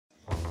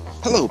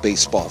Hello,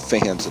 baseball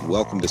fans, and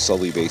welcome to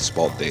Sully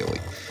Baseball Daily,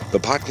 the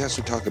podcast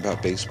we talk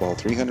about baseball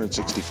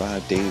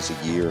 365 days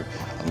a year,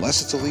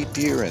 unless it's a leap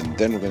year, and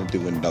then we're going to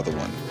do another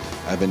one.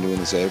 I've been doing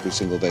this every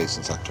single day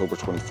since October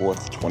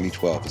 24th,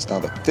 2012. It's now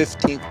the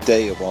 15th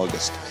day of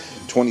August,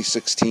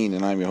 2016,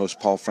 and I'm your host,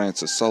 Paul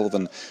Francis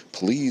Sullivan.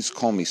 Please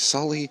call me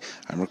Sully.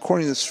 I'm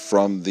recording this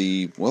from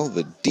the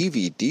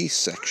DVD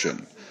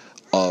section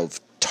of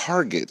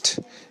Target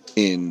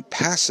in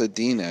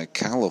Pasadena,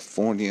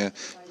 California,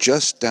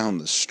 just down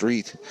the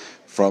street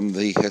from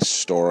the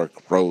historic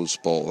Rose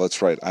Bowl.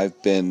 That's right.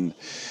 I've been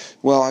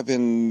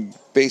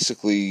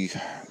basically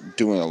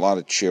doing a lot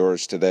of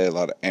chores today, a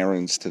lot of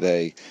errands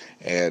today,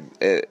 and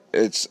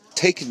it's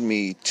taken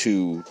me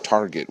to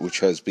Target, which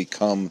has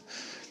become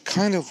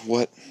kind of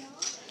what,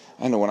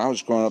 I know when I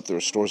was growing up, there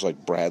were stores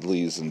like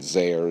Bradley's and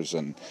Zayre's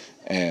and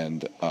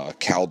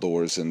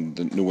Caldor's in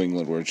New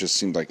England where it just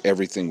seemed like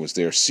everything was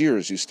there.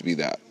 Sears used to be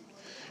that.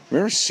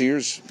 Remember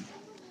Sears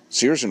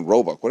and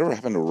Roebuck? Whatever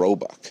happened to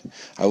Roebuck?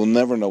 I will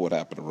never know what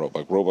happened to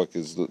Roebuck.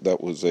 That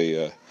was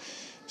a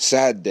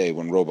sad day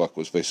when Roebuck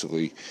was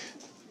basically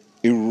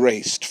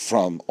erased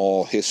from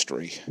all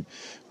history.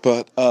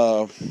 But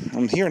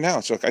I'm here now.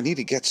 It's like I need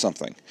to get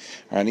something.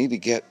 I need to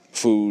get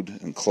food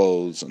and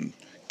clothes and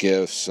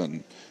gifts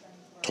and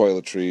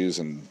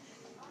toiletries and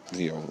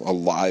a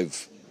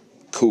live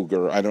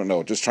cougar, I don't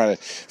know, just trying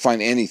to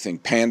find anything,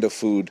 panda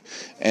food,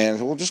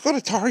 and we'll just go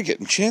to Target,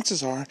 and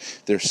chances are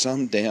there's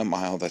some damn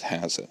aisle that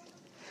has it.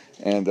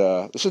 And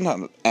this is not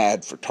an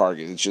ad for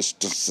Target, it's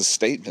just a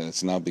statement.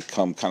 It's now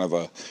become kind of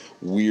a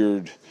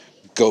weird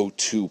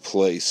go-to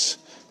place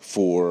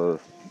for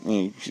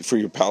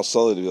your pal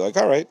Sully to be like,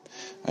 all right,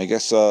 I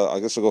guess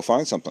I'll go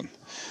find something.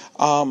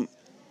 I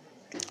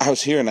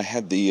was here and I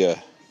had the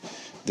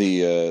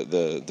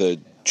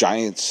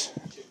Giants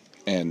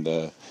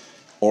and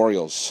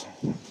Orioles,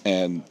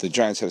 and the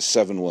Giants had a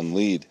 7-1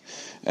 lead,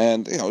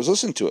 and I was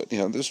listening to it.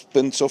 There's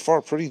been so far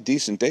a pretty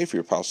decent day for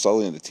your pal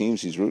Sully and the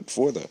teams he's rooting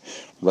for. The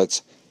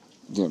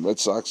Red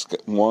Sox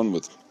won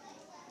with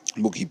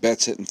Mookie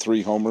Betts hitting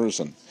 3 homers,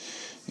 and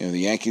the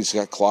Yankees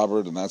got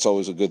clobbered, and that's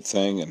always a good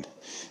thing.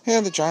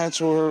 And the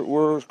Giants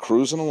were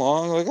cruising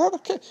along, like, oh,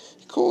 okay,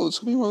 cool. It's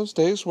gonna be one of those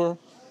days where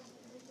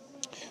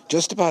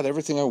just about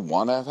everything I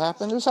want to have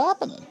happen is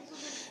happening,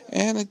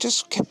 and it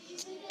just kept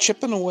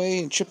chipping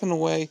away,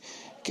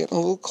 getting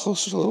a little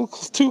closer, a little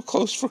too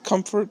close for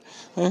comfort.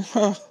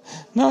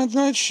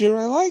 Not sure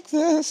I like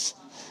this.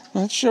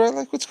 Not sure I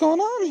like what's going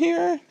on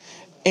here.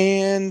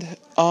 And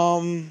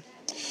then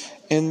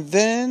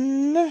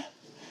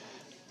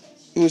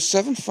it was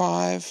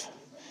 7-5.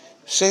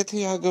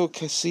 Santiago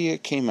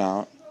Casilla came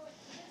out,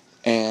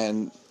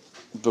 and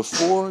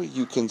before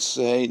you can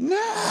say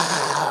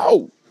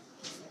no,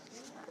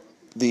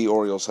 the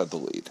Orioles had the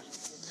lead.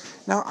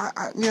 Now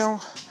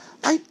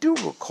I do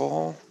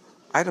recall,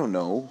 I don't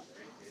know,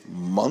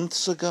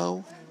 months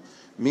ago,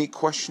 me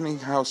questioning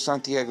how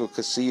Santiago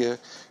Casilla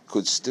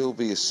could still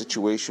be a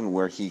situation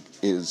where he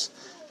is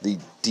the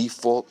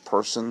default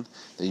person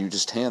that you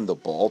just hand the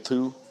ball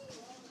to.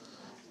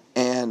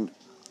 And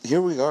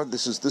here we are.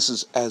 This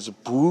is as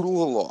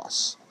brutal a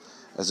loss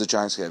as the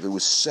Giants have. It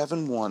was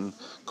 7-1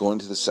 going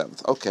to the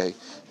 7th. Okay,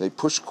 they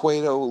pushed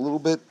Cueto a little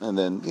bit, and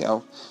then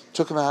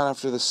took him out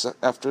after a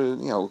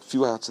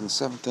few outs in the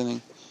 7th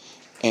inning,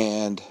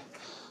 and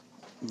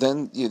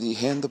then you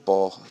hand the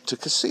ball to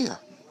Casilla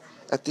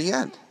at the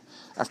end.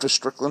 After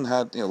Strickland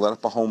had let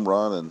up a home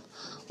run and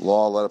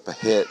Law let up a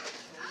hit.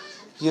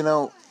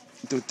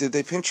 Did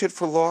they pinch hit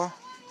for Law?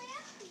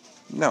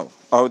 No.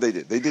 Oh, they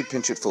did. They did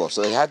pinch hit for Law.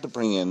 So they had to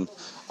bring in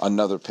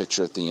another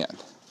pitcher at the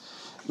end.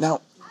 Now,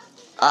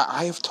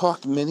 I have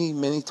talked many,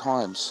 many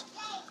times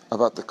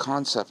about the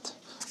concept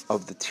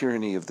of the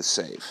tyranny of the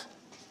save.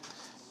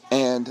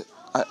 And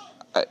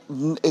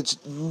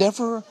it's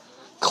never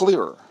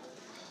clearer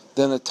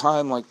than a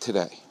time like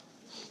today.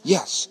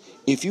 Yes,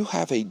 if you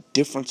have a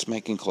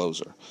difference-making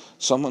closer,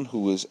 someone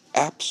who is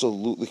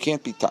absolutely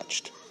can't be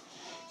touched,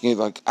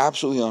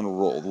 absolutely on a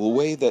roll, the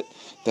way that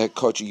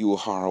Koji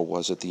Uehara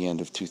was at the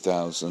end of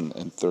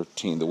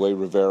 2013, the way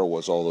Rivera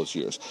was all those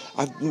years.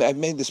 I've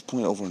made this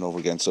point over and over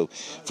again, so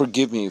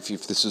forgive me if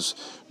this is,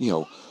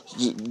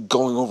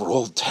 going over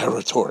old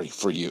territory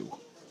for you.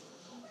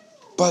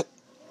 But,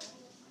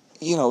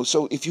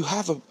 so if you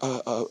have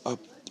a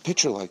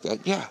pitcher like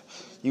that, yeah,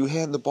 you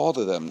hand the ball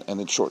to them and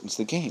it shortens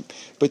the game.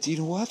 But you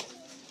know what?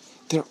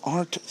 There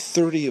aren't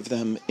 30 of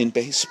them in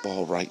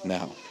baseball right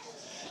now.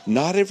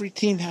 Not every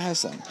team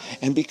has them.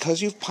 And because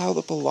you've piled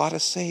up a lot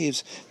of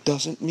saves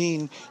doesn't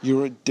mean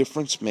you're a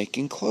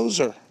difference-making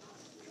closer.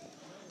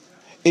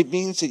 It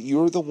means that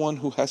you're the one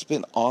who has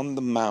been on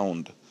the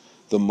mound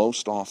the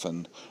most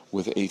often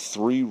with a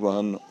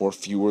 3-run or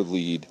fewer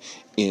lead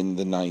in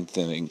the 9th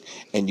inning,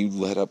 and you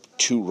let up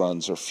 2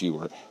 runs or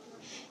fewer.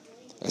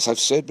 As I've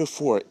said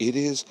before, it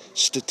is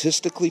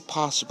statistically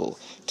possible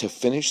to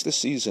finish the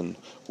season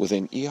with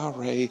an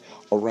ERA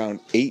around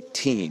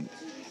 18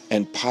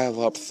 and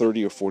pile up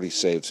 30 or 40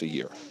 saves a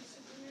year.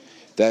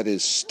 That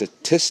is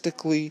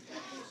statistically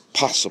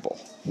possible.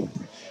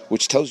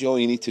 which tells you all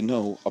you need to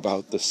know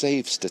about the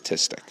save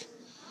statistic.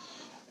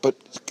 But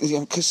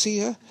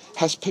Casilla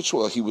has pitched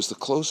well. He was the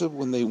closer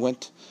when they won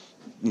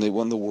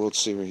the World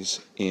Series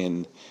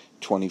in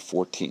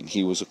 2014.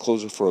 He was a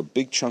closer for a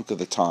big chunk of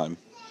the time.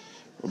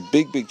 A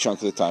big chunk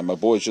of the time. My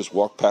boys just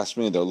walked past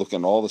me and they're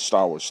looking at all the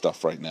Star Wars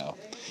stuff right now.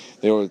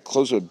 They were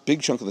closer a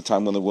big chunk of the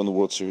time when they won the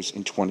World Series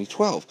in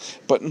 2012.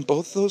 But in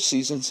both those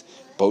seasons,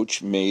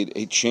 Boch made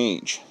a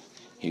change.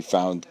 He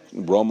found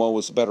Romo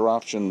was a better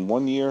option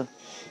one year,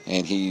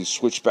 and he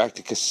switched back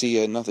to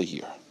Casilla another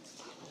year.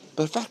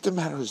 But the fact of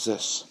the matter is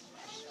this.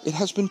 It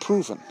has been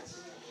proven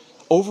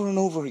over and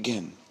over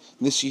again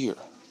this year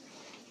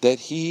that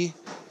he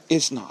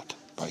is not,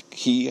 by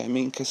he I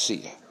mean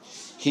Casilla,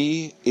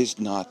 he is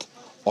not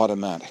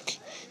automatic.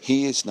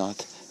 He is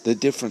not the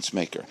difference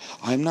maker.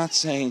 I'm not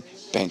saying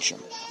bench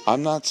him.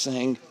 I'm not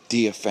saying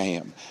DFA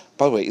him.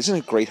 By the way, isn't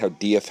it great how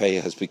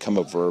DFA has become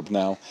a verb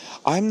now?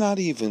 I'm not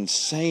even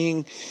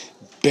saying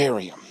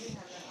bury him.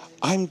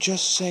 I'm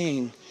just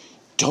saying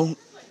don't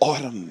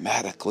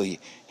automatically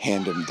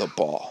hand him the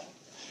ball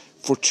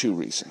for two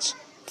reasons.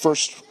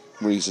 First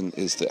reason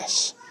is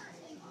this.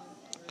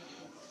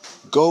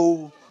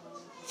 Go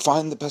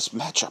find the best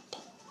matchup.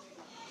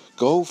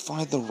 Go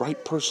find the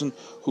right person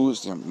who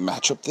is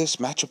matchup this,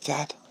 matchup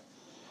that.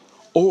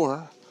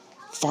 Or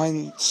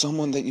find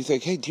someone that you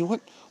think, hey, do you know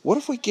what? What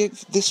if we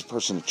give this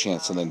person a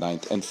chance in the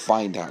ninth and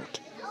find out?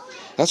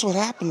 That's what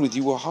happened with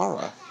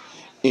Uehara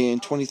in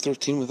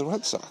 2013 with the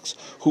Red Sox,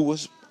 who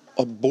was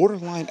a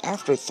borderline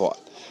afterthought.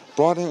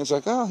 Brought in, it's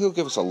like, oh, he'll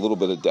give us a little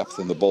bit of depth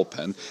in the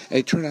bullpen. And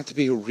he turned out to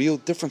be a real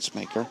difference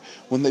maker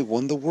when they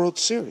won the World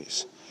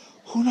Series.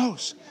 Who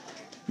knows?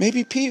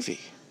 Maybe Peavy.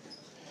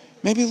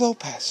 Maybe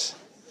Lopez.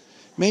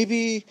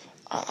 Maybe,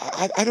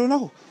 I don't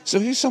know. So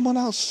maybe someone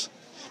else.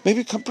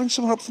 Maybe come bring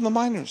someone up from the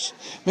minors.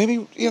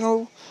 Maybe,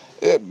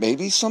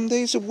 maybe some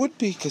days it would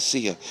be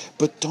Casilla.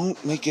 But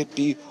don't make it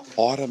be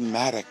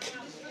automatic.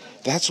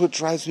 That's what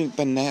drives me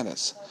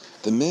bananas.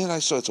 The minute I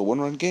saw it's a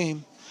one-run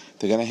game,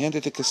 they're going to hand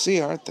it to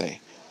Casilla, aren't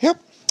they?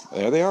 Yep,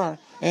 there they are.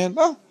 And,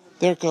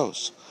 there it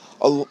goes.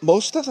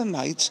 Most of the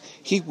nights,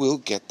 he will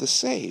get the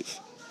save.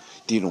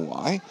 Do you know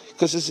why?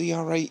 Because his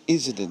ERA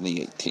isn't in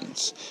the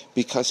 18s.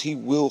 Because he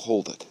will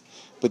hold it.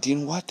 But do you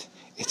know what?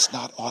 It's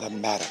not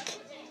automatic.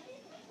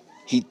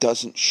 He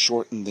doesn't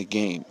shorten the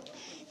game.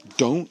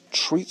 Don't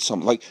treat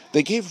someone like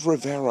they gave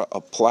Rivera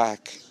a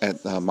plaque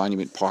at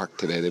Monument Park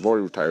today. They've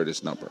already retired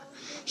his number.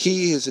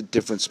 He is a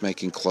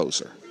difference-making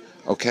closer,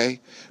 okay?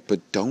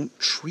 But don't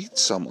treat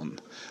someone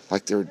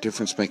like they're a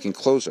difference-making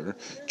closer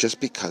just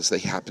because they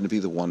happen to be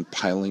the one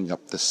piling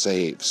up the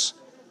saves,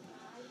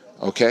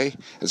 okay?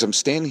 As I'm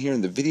standing here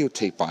in the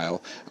videotape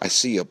aisle, I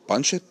see a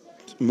bunch of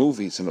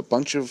movies and a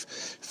bunch of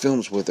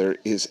films where there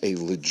is a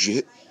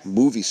legit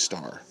movie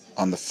star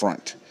on the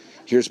front.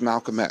 Here's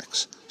Malcolm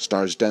X,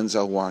 stars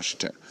Denzel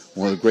Washington,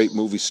 one of the great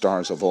movie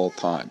stars of all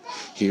time.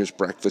 Here's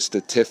Breakfast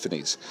at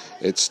Tiffany's.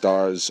 It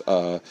stars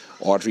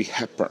Audrey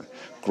Hepburn,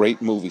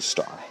 great movie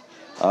star.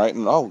 All right,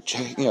 and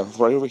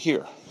right over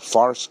here,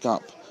 Forrest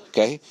Gump.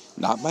 Okay,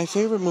 not my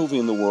favorite movie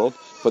in the world,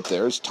 but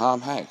there's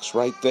Tom Hanks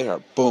right there.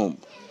 Boom.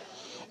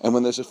 And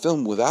when there's a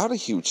film without a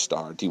huge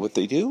star, do you know what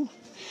they do?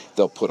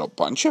 They'll put a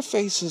bunch of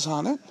faces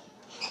on it,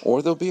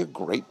 or there'll be a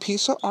great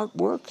piece of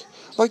artwork,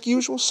 like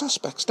Usual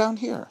Suspects down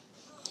here.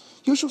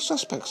 Usual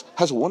Suspects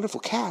has a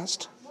wonderful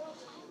cast,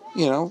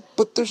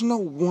 but there's no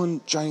one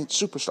giant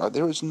superstar.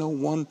 There is no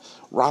one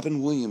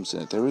Robin Williams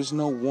in it. There is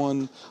no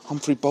one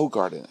Humphrey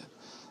Bogart in it.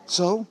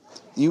 So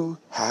you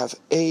have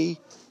a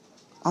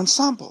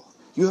ensemble.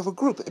 You have a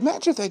group.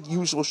 Imagine if they had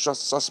Usual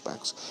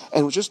Suspects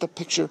and it was just a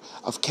picture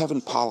of Kevin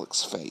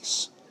Pollak's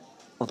face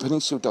or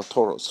Benicio del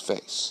Toro's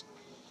face.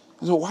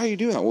 And so why are you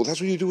doing that? Well,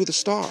 that's what you do with a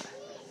star.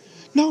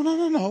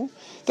 No.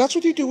 That's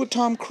what you do with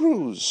Tom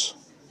Cruise.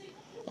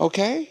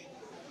 Okay?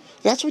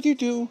 That's what you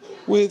do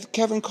with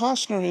Kevin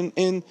Costner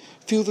in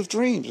Field of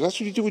Dreams. That's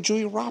what you do with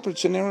Julia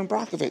Roberts and Erin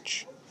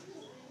Brockovich.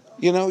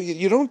 You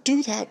don't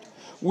do that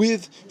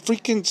with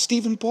freaking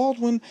Stephen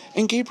Baldwin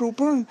and Gabriel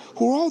Byrne,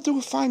 who all do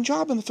a fine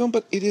job in the film,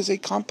 but it is a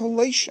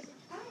compilation.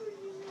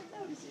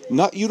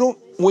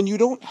 When you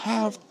don't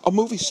have a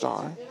movie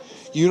star,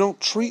 you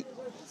don't treat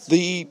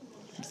the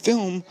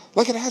film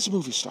like it has a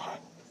movie star.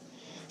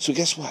 So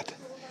guess what?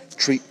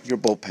 Treat your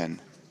bullpen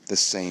the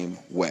same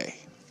way.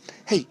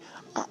 Hey,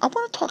 I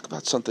want to talk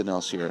about something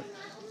else here.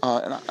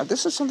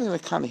 This is something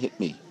that kind of hit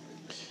me.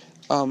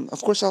 Of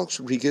course,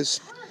 Alex Rodriguez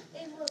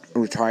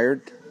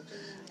retired.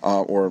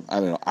 Or, I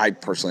don't know,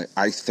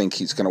 I think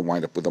he's going to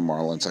wind up with the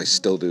Marlins. I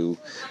still do.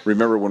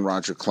 Remember when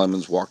Roger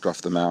Clemens walked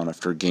off the mound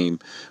after Game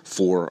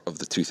 4 of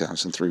the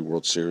 2003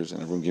 World Series,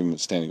 and everyone gave him a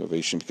standing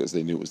ovation because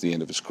they knew it was the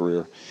end of his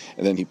career.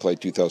 And then he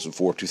played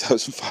 2004,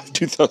 2005,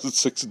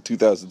 2006, and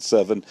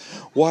 2007.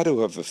 Why do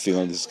I have a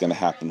feeling this is going to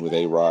happen with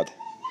A-Rod?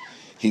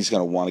 He's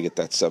going to want to get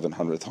that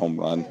 700th home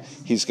run.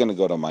 He's going to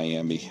go to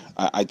Miami.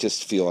 I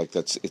just feel like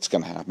it's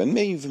going to happen. It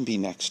may even be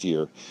next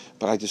year,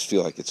 but I just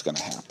feel like it's going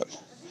to happen.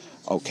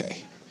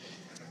 Okay.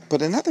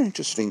 But another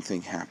interesting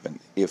thing happened,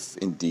 if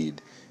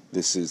indeed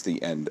this is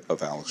the end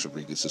of Alex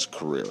Rodriguez's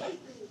career.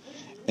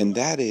 and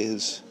that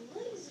is,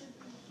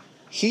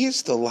 he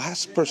is the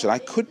last person. I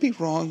could be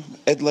wrong,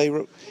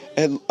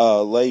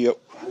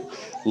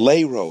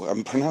 Laro.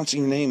 I'm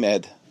pronouncing your name,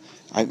 Ed.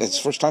 It's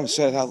the first time I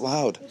said it out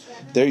loud.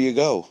 There you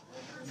go.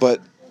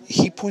 But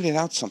he pointed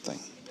out something,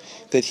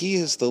 that he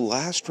is the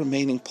last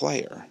remaining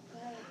player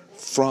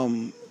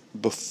from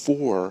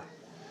before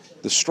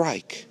the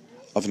strike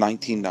of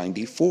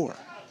 1994.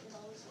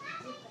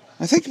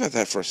 Now think about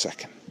that for a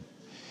second.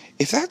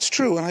 If that's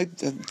true,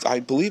 and I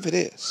believe it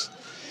is,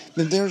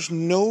 then there's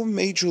no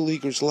major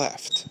leaguers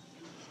left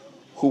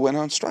who went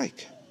on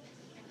strike,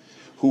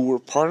 who were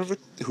part of it,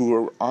 who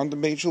were on the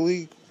major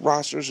league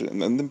rosters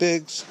and then the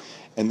bigs,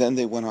 and then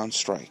they went on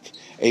strike.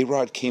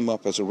 A-Rod came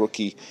up as a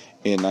rookie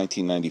in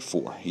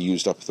 1994. He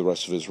used up the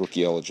rest of his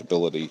rookie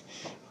eligibility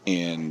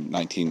in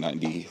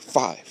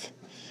 1995.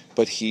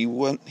 But he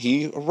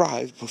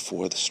arrived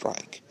before the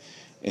strike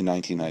in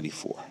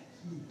 1994.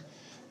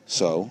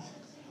 So,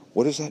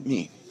 what does that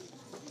mean?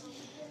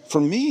 For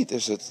me,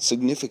 there's a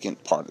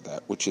significant part of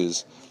that, which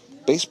is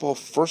baseball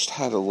first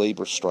had a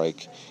labor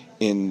strike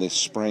in the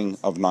spring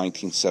of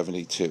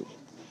 1972.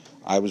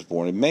 I was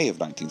born in May of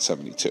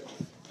 1972.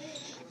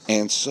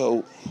 And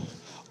so,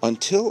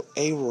 until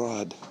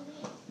A-Rod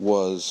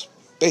was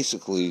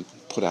basically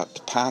put out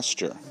to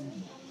pasture,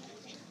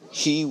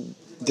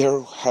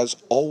 there has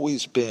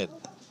always been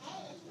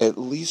at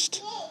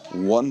least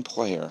one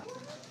player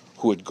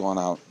who had gone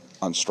out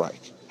on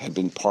strike, had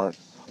been part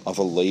of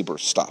a labor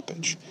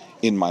stoppage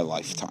in my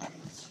lifetime.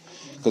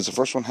 Because the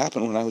first one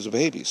happened when I was a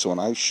baby. So when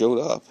I showed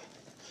up,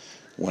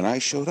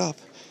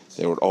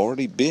 there had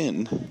already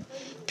been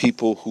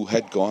people who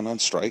had gone on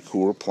strike who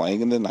were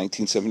playing in the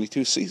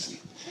 1972 season.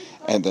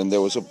 And then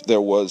there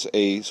was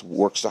a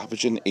work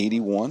stoppage in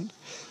 81.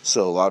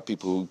 So a lot of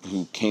people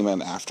who came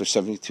in after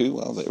 72,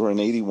 well, they were in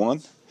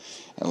 81.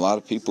 And a lot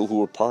of people who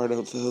were part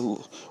of the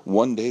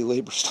one-day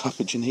labor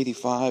stoppage in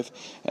 85.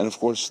 And, of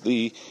course,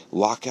 the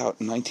lockout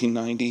in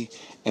 1990.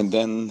 And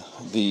then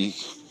the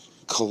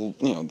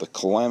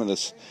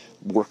calamitous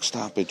work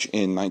stoppage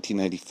in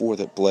 1994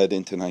 that bled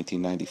into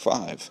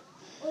 1995.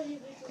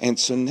 And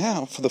so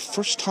now, for the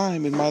first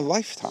time in my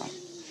lifetime,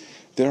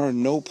 there are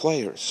no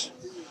players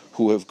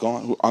who have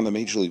gone on the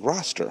Major League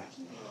roster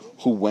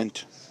who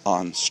went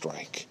on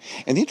strike.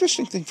 And the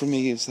interesting thing for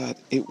me is that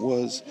it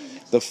was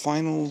the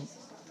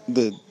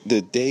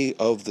day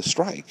of the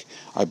strike,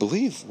 I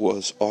believe,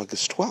 was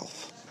August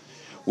 12th,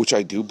 which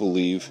I do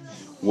believe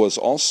was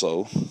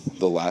also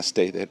the last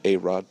day that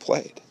A-Rod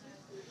played.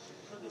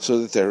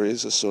 So that there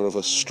is a sort of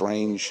a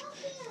strange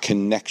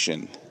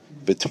connection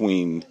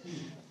between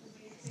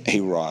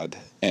A-Rod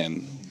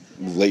and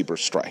labor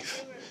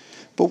strife.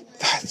 But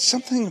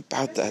something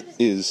about that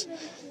is,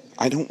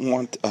 I don't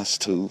want us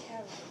to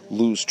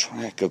lose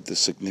track of the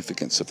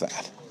significance of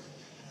that.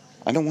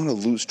 I don't want to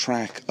lose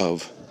track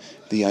of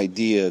the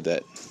idea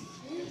that,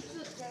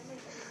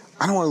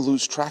 I don't want to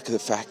lose track of the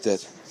fact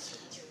that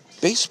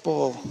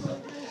baseball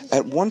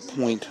at one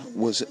point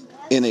was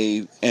in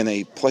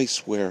a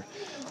place where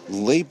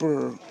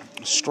labor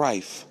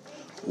strife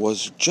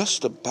was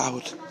just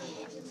about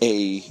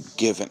a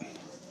given,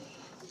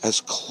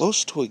 as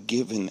close to a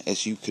given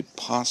as you could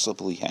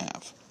possibly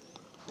have.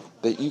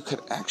 That you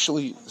could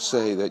actually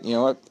say that, you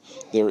know what,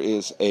 there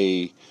is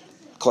a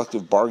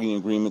collective bargaining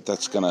agreement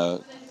that's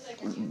going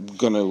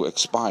to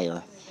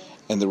expire,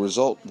 and the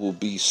result will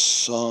be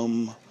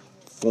some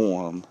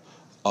form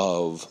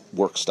of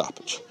work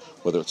stoppage,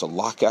 whether it's a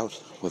lockout,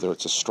 whether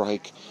it's a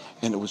strike,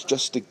 and it was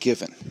just a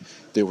given.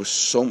 There was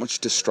so much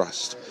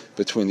distrust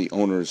between the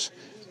owners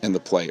and the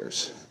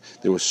players.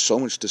 There was so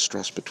much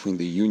distrust between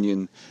the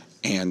union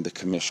and the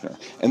commissioner.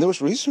 And there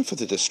was reason for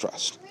the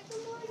distrust.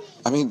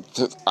 And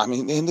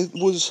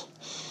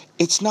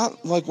it's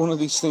not like one of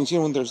these things,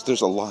 when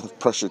there's a lot of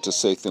pressure to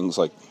say things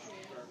like,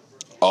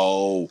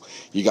 oh,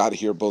 you got to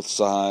hear both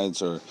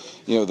sides, or,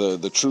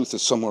 the truth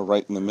is somewhere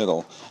right in the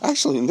middle.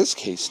 Actually, in this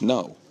case,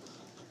 no.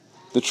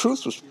 The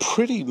truth was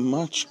pretty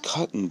much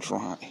cut and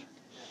dry.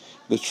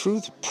 The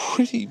truth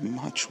pretty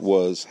much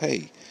was,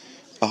 hey,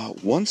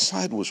 one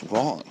side was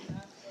wrong.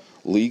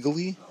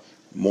 Legally,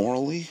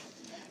 morally,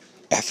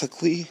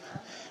 ethically,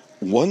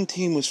 one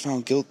team was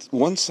found guilty.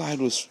 One side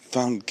was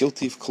found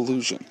guilty of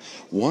collusion.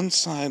 One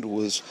side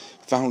was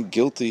found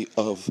guilty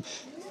of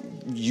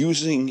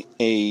using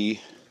a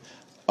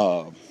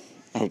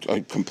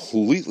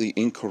completely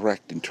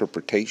incorrect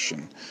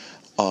interpretation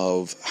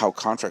of how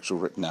contracts were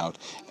written out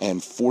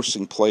and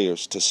forcing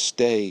players to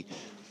stay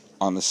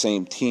on the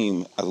same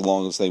team as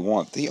long as they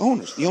want. The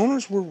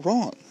owners were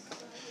wrong.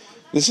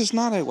 This is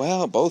not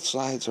both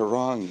sides are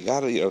wrong. You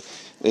gotta,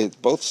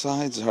 both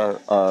sides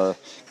are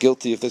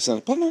guilty of this and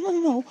that. But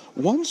no.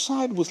 One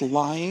side was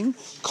lying,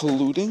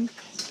 colluding,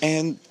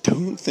 and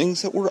doing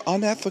things that were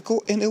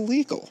unethical and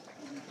illegal.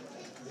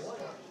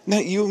 Now,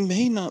 you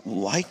may not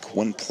like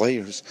when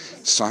players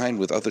sign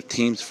with other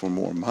teams for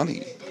more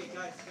money,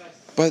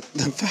 but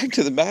the fact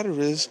of the matter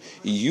is,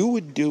 you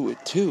would do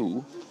it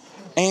too,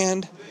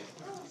 and,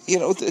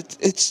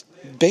 it's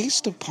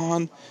based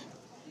upon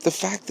the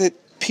fact that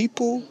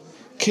people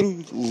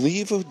can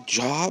leave a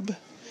job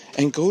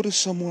and go to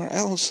somewhere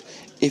else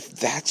if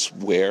that's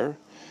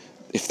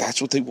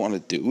what they want to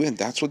do and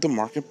that's what the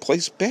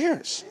marketplace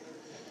bears.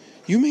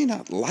 You may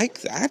not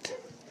like that.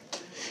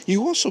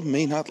 You also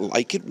may not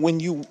like it when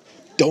you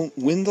don't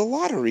win the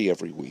lottery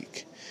every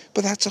week.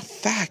 But that's a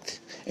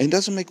fact, and it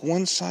doesn't make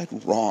one side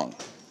wrong.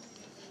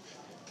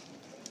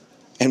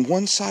 And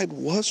one side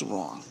was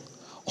wrong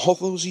all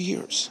those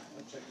years.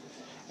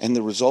 And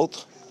the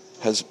result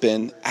has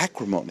been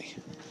acrimony.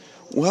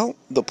 Well,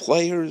 the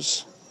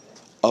players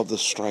of the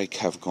strike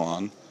have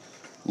gone,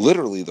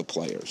 literally the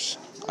players.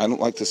 I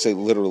don't like to say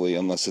literally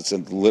unless it's a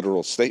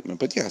literal statement,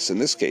 but yes, in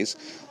this case,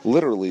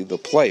 literally the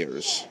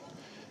players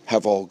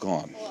have all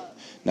gone.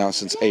 Now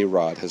since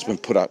A-Rod has been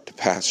put out to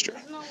pasture.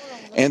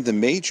 And the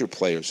major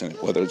players in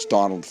it, whether it's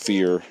Donald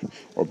Fehr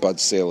or Bud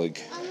Selig,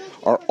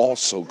 are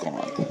also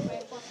gone.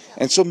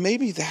 And so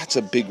maybe that's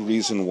a big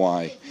reason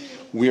why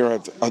we are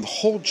a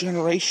whole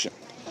generation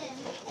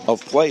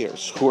of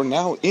players who are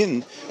now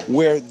in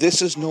where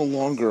this is no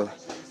longer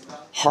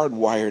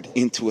hardwired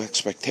into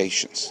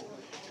expectations.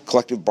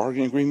 Collective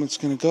bargaining agreement's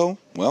going to go?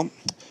 Well,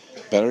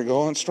 better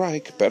go on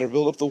strike, better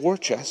build up the war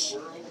chest.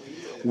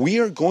 We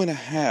are going to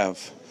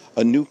have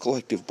a new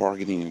collective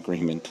bargaining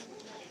agreement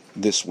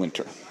this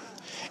winter.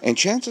 And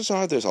chances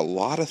are there's a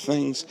lot of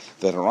things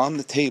that are on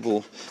the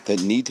table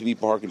that need to be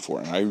bargained for.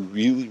 And I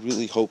really,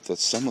 really hope that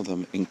some of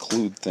them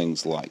include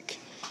things like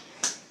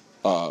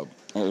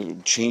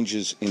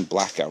changes in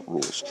blackout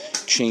rules,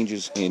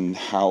 changes in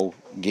how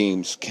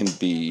games can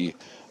be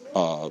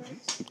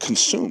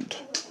consumed,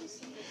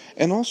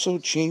 and also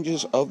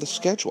changes of the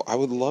schedule. I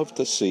would love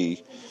to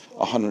see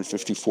a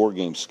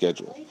 154-game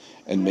schedule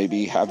and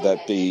maybe have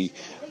that be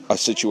a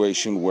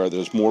situation where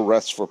there's more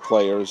rest for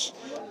players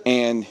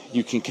and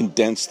you can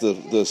condense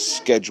the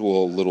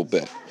schedule a little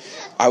bit.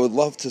 I would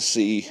love to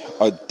see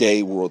a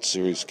day World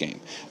Series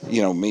game.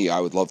 You know, I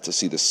would love to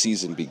see the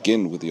season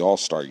begin with the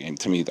All-Star game.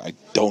 To me, I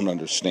don't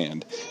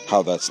understand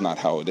how that's not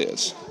how it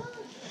is.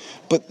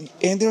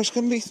 And there's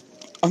going to be,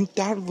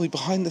 undoubtedly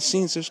behind the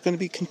scenes, there's going to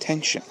be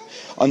contention.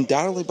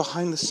 Undoubtedly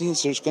behind the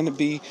scenes, there's going to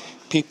be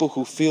people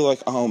who feel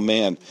like, oh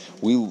man,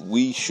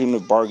 we shouldn't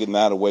have bargained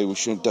that away, we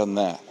shouldn't have done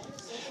that.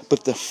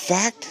 But the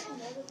fact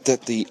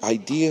that the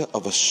idea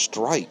of a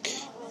strike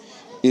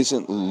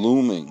isn't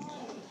looming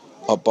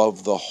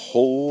above the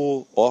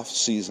whole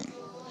off-season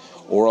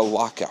or a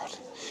lockout,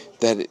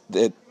 that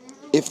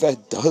if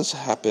that does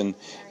happen,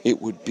 it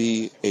would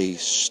be a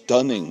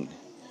stunning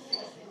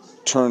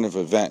turn of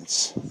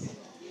events,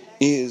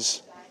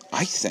 is,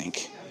 I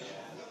think,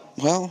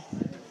 well,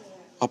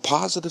 a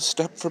positive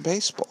step for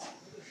baseball.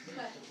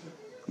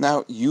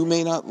 Now, you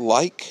may not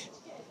like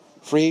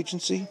free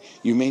agency,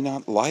 you may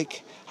not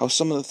like how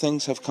some of the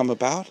things have come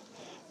about,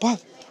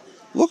 but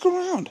look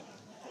around.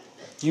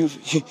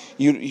 If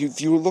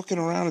you were looking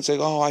around and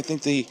saying, oh, I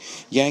think the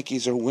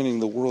Yankees are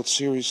winning the World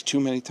Series too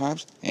many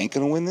times, ain't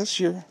going to win this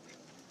year.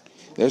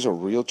 There's a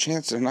real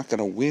chance they're not going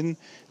to win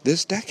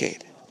this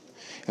decade.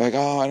 You're like,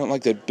 oh, I don't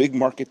like that big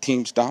market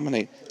teams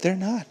dominate. They're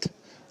not.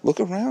 Look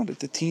around at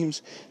the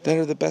teams that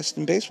are the best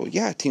in baseball.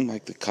 Yeah, a team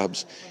like the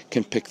Cubs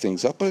can pick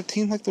things up, but a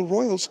team like the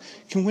Royals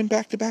can win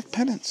back-to-back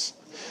pennants.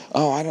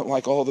 Oh, I don't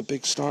like all the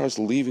big stars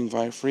leaving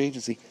via free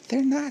agency.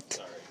 They're not.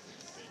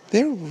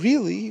 They're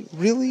really,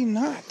 really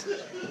not.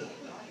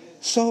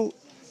 So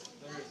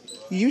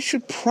you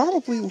should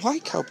probably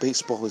like how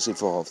baseball has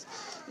evolved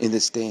in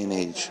this day and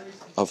age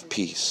of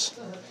peace.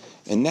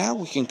 And now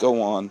we can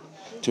go on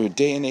to a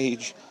day and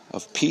age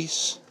of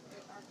peace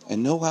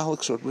and no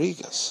Alex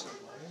Rodriguez,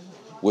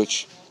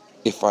 which,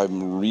 if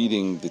I'm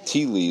reading the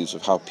tea leaves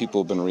of how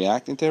people have been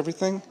reacting to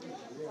everything,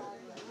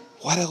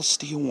 what else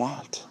do you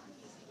want?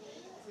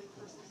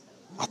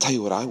 I'll tell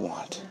you what I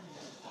want.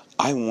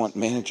 I want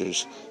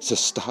managers to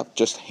stop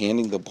just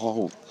handing the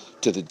ball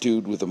to the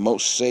dude with the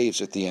most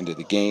saves at the end of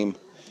the game,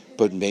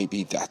 but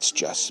maybe that's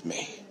just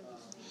me.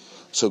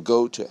 So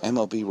go to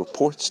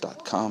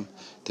MLBreports.com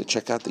to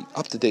check out the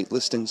up-to-date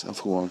listings of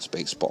Who Owns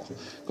Baseball.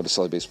 Go to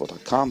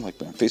SullyBaseball.com, like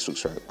me on Facebook,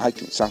 subscribe to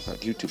iTunes, SoundCloud,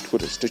 YouTube,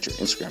 Twitter, Stitcher,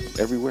 Instagram, and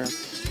everywhere.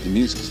 The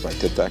music is by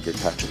Ted Thacker and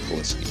Patrick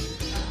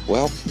Polisky.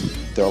 Well,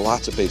 there are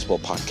lots of baseball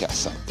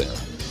podcasts out there,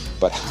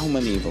 but how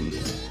many of them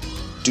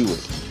do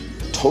it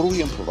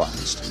totally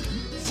improvised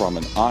from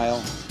an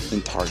aisle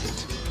in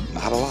Target?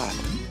 Not a lot.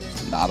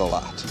 Not a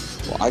lot.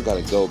 Well, I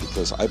gotta go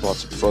because I bought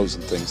some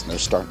frozen things and they're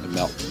starting to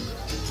melt.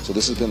 So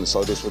this has been the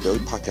Sully Baseball Daily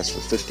Podcast for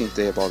the 15th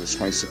day of August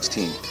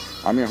 2016.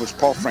 I'm your host,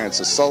 Paul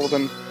Francis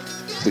Sullivan.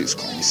 Please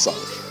call me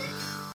Sully.